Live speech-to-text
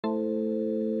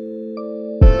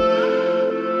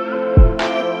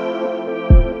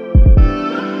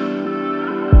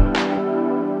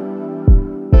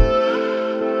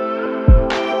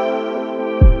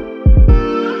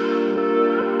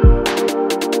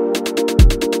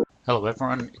Hello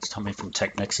everyone, it's Tommy from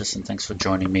Tech Nexus and thanks for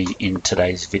joining me in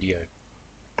today's video.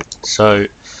 So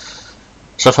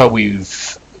far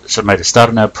we've made a start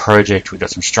on our project. We've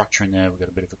got some structure in there, we've got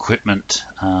a bit of equipment.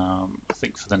 I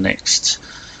think for the next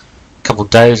couple of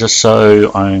days or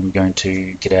so I'm going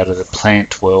to get out of the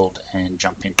plant world and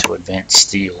jump into advanced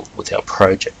steel with our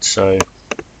project. So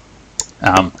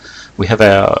we have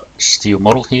our steel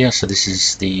model here. So this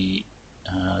is the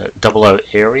 00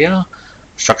 area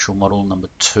structural model number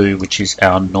 2, which is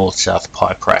our north-south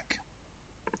pipe rack.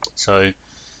 So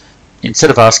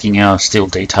instead of asking our steel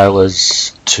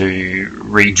detailers to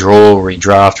redraw,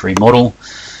 redraft, remodel,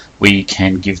 we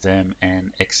can give them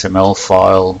an XML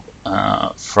file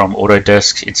from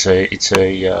Autodesk. It's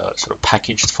a sort of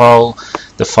packaged file.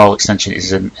 The file extension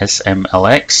is an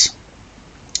SMLX,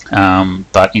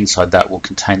 but inside that will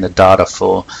contain the data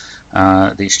for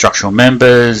the structural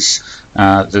members,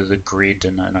 the grid,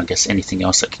 and I guess anything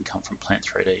else that can come from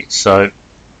Plant3D. So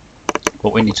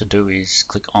what we need to do is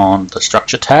click on the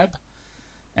structure tab,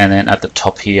 and then at the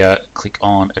top here click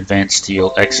on Advanced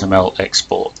Steel XML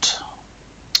Export.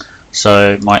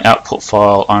 So my output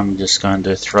file I'm just going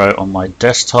to throw on my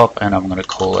desktop, and I'm going to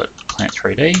call it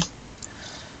Plant3D,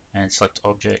 and select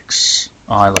objects.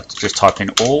 I like to just type in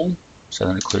all, so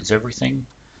that includes everything.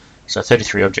 So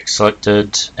 33 objects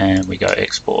selected, and we go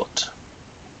export.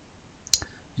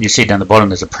 And you see down the bottom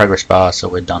there's a progress bar, so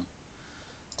we're done.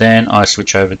 Then I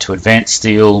switch over to Advanced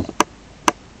Steel,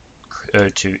 go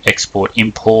to Export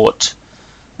Import,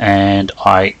 and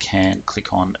I can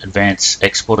click on Advanced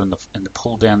Export in the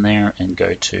pull down there and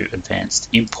go to Advanced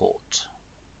Import.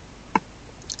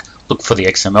 Look for the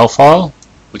XML file,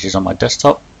 which is on my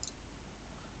desktop.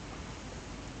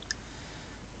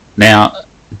 Now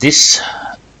this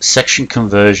section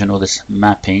conversion, or this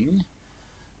mapping,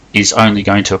 is only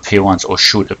going to appear once, or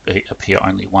should appear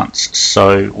only once.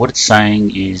 So what it's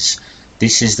saying is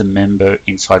this is the member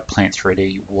inside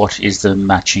Plant3D. What is the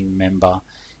matching member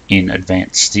in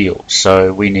Advanced Steel?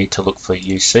 So we need to look for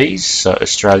UCs, so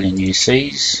Australian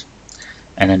UCs,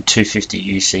 and then 250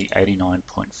 UC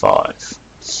 89.5,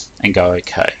 and go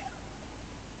OK.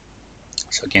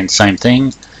 So again, same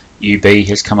thing. UB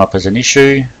has come up as an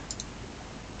issue.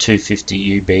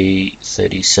 250 UB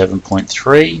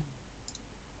 37.3,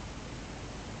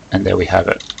 and there we have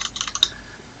it.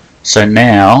 So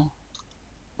now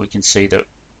we can see that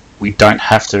we don't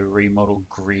have to remodel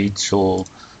grids or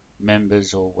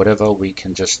members or whatever. We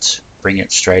can just bring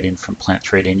it straight in from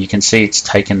Plant3D, and you can see it's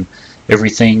taken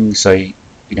everything. So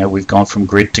we've gone from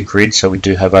grid to grid, so we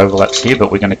do have overlaps here,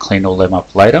 but we're going to clean all them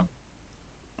up later.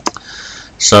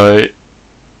 So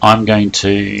I'm going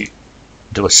to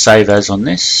do a save as on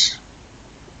this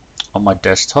on my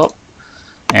desktop,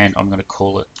 and I'm going to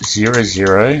call it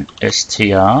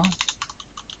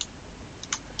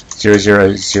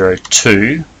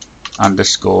 00str0002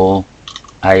 underscore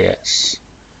AS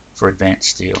for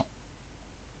Advanced Steel.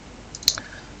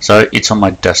 So it's on my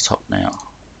desktop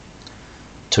now.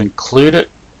 To include it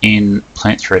in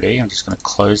Plant3D, I'm just going to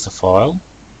close the file,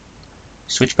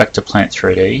 switch back to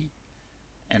Plant3D,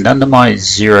 and under my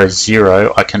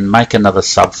 00 I can make another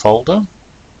subfolder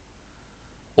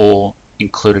or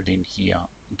include it in here.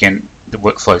 Again, the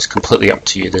workflow is completely up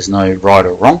to you. There's no right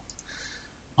or wrong.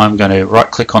 I'm going to right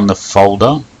click on the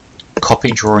folder,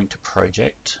 copy drawing to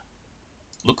project,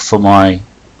 look for my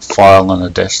file on the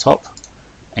desktop,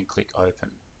 and click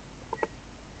open.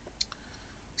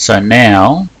 So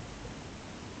now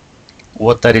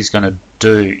what that is going to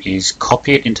do is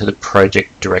copy it into the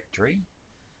project directory.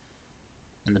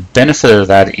 And the benefit of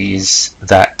that is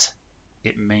that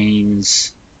it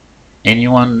means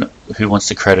anyone who wants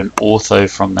to create an ortho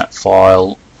from that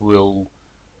file will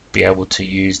be able to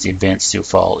use the Advanced Steel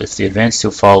file. If the Advanced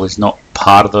Steel file is not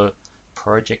part of the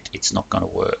project, it's not going to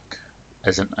work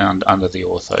as under the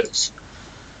orthos.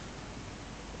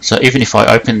 So even if I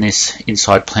open this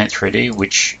inside Plant3D,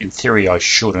 which in theory I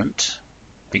shouldn't,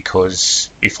 because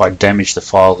if I damage the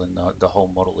file then the whole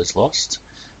model is lost,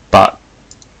 but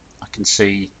I can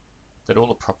see that all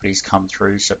the properties come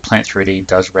through, so Plant3D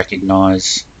does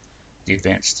recognize the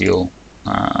Advanced Steel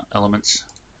elements,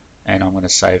 and I'm going to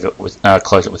save it with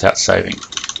close it without saving.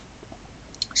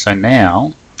 So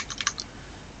now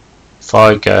if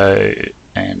I go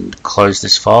and close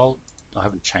this file, I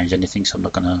haven't changed anything, so I'm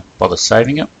not going to bother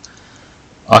saving it.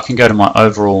 I can go to my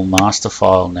overall master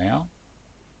file now,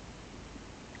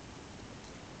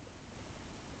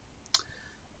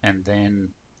 and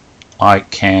then I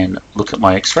can look at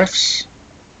my XREFs.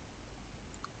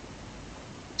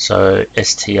 So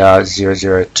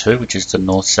STR002, which is the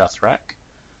north-south rack,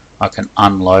 I can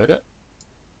unload it,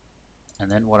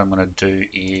 and then what I'm going to do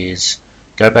is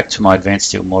go back to my advanced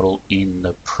steel model in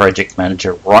the project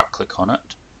manager, right click on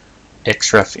it,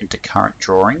 XREF into current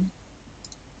drawing,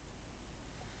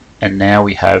 and now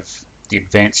we have the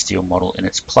advanced steel model in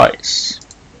its place.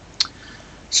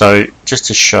 So just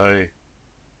to show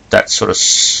that sort of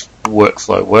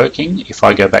workflow working, if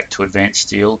I go back to advanced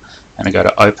steel and I go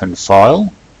to open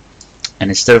file,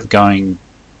 and instead of going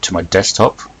to my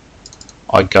desktop,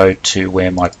 I go to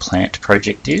where my plant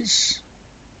project is,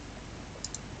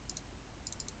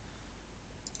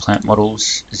 plant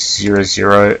models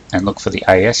 00, and look for the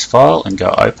AS file and go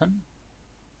open.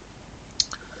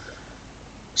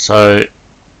 So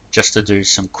just to do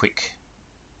some quick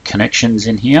connections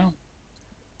in here,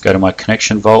 go to my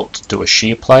connection vault, do a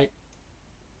shear plate,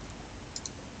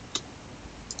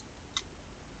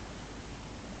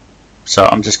 so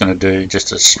I'm just going to do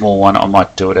just a small one. I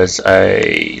might do it as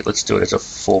a, let's do it as a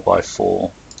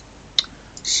 4x4.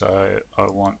 So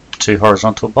I want 2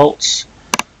 horizontal bolts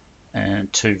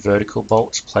and 2 vertical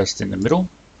bolts placed in the middle.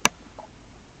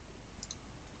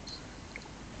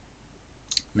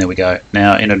 There we go.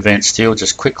 Now in advanced steel,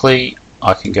 just quickly,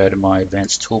 I can go to my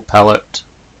advanced tool palette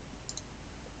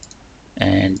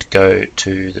and go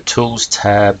to the tools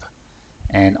tab,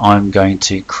 and I'm going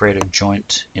to create a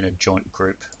joint in a joint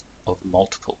group of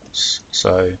multiples.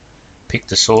 So pick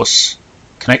the source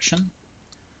connection,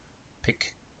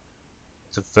 pick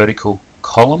the vertical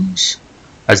columns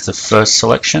as the first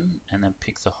selection, and then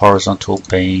pick the horizontal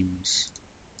beams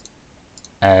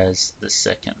as the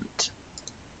second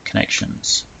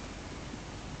connections.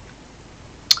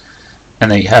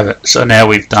 And there you have it. So now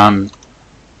we've done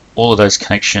all of those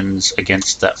connections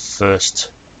against that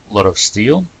first lot of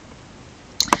steel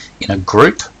in a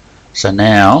group. So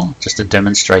now, just to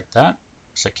demonstrate that,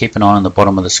 so keep an eye on the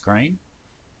bottom of the screen.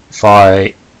 If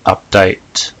I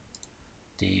update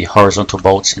the horizontal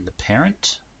bolts in the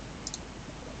parent,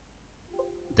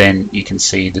 then you can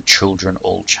see the children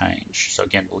all change. So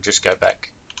again, we'll just go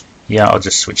back here. I'll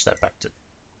just switch that back to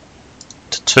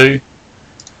 2,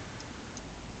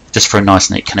 just for a nice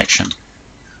neat connection.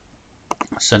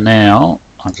 So now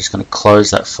I'm just going to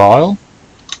close that file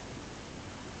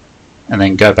and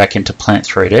then go back into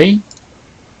Plant3D,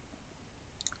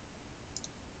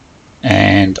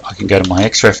 and I can go to my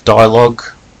XREF dialog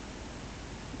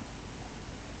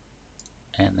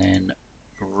and then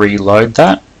reload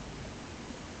that,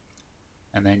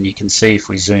 and then you can see if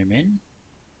we zoom in,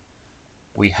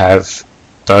 we have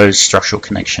those structural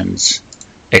connections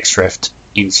XREF'd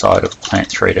inside of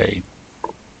Plant3D.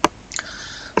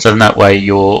 So then that way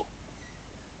your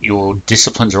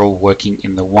disciplines are all working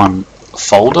in the one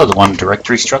folder, the one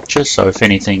directory structure. So if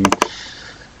anything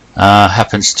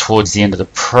happens towards the end of the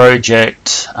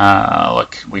project,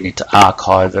 like we need to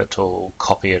archive it or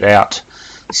copy it out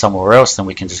somewhere else, then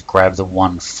we can just grab the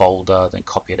one folder, then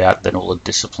copy it out, then all the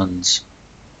disciplines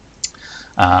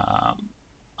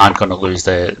aren't going to lose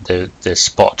their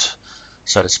spot,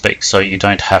 so to speak. So you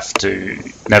don't have to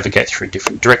navigate through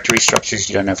different directory structures,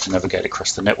 you don't have to navigate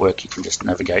across the network, you can just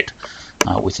navigate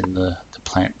within the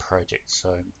plant project.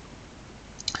 So,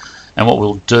 and what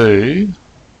we'll do,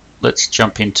 let's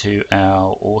jump into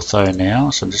our ortho now.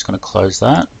 So I'm just going to close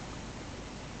that.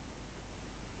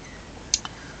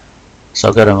 So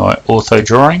I'll go to my ortho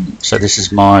drawing. So this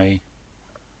is my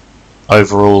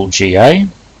overall GA.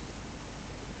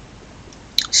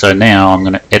 So now I'm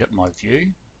going to edit my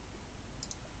view.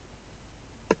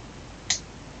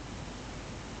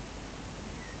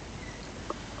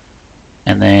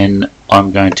 And then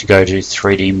I'm going to go to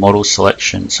 3D model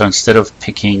selection. So instead of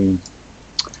picking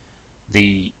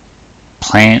the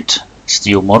plant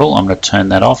steel model, I'm going to turn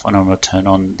that off, and I'm going to turn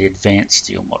on the advanced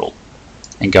steel model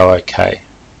and go OK.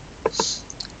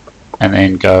 And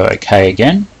then go OK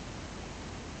again.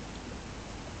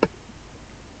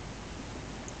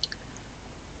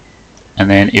 And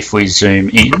then if we zoom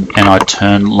in and I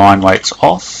turn line weights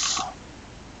off,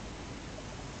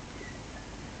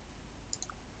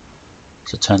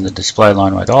 so turn the display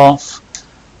line weight off,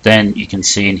 then you can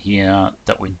see in here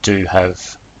that we do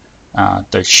have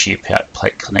those shear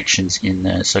plate connections in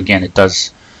there. So again, it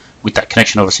does, with that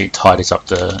connection, obviously it tidies up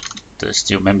the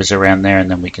steel members around there, and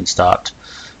then we can start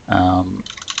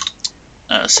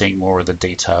seeing more of the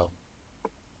detail.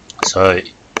 So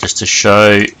just to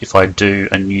show, if I do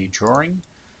a new drawing,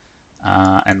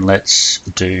 and let's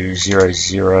do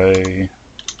 00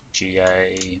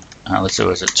 GA, let's do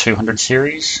it as a 200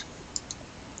 series.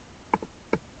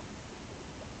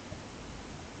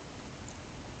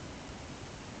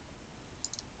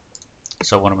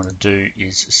 So what I'm going to do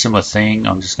is a similar thing.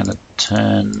 I'm just going to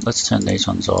let's turn these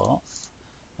ones off,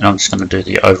 and I'm just going to do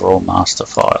the overall master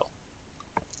file.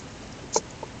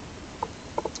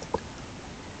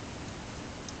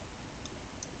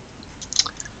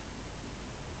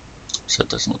 So it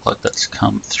doesn't look like that's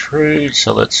come through.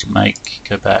 So let's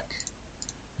go back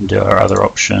and do our other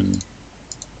option.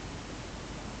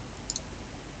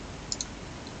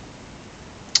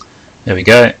 There we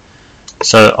go.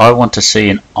 So I want to see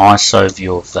an ISO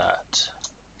view of that.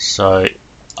 So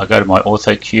I go to my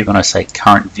ortho cube and I say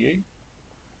current view,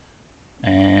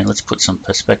 and let's put some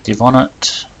perspective on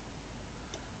it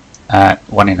at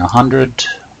 1 in 100.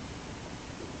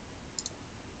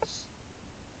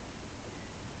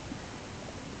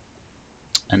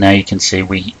 And now you can see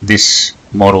this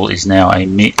model is now a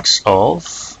mix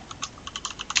of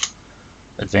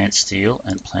Advanced Steel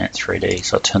and Plant3D.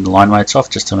 So I'll turn the line weights off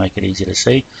just to make it easier to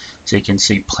see. So you can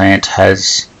see Plant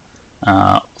has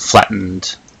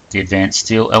flattened the Advanced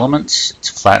Steel elements, it's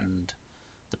flattened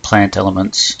the Plant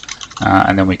elements,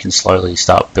 and then we can slowly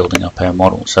start building up our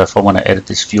model. So if I want to edit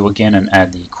this view again and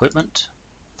add the equipment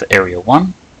for area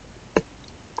 1,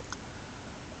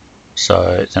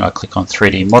 so then I click on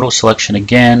 3D model selection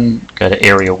again, go to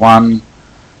area 1,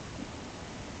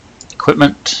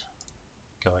 equipment,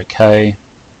 go OK,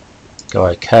 go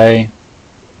OK,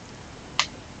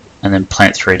 and then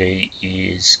Plant3D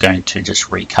is going to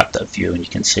just recut that view, and you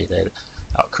can see that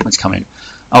our equipment's come in.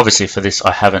 Obviously for this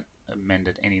I haven't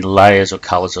amended any layers or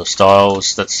colors or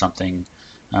styles. That's something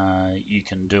you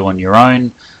can do on your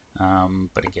own,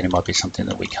 but again it might be something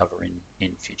that we cover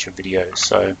in future videos.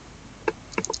 So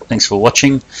thanks for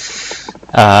watching.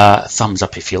 Thumbs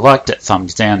up if you liked it,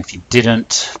 thumbs down if you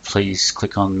didn't. Please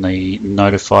click on the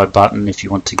notify button if you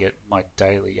want to get my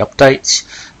daily updates,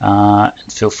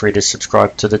 and feel free to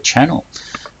subscribe to the channel.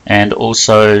 And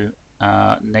also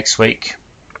next week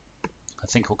I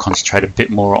think we'll concentrate a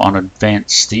bit more on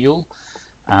Advanced Steel.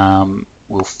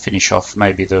 We'll finish off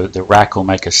maybe the rack, or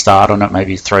make a start on it,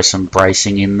 maybe throw some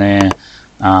bracing in there,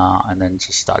 and then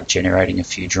just start generating a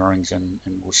few drawings, and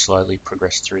we'll slowly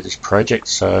progress through this project.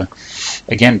 So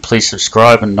again, please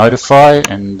subscribe and notify,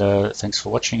 and thanks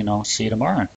for watching, and I'll see you tomorrow.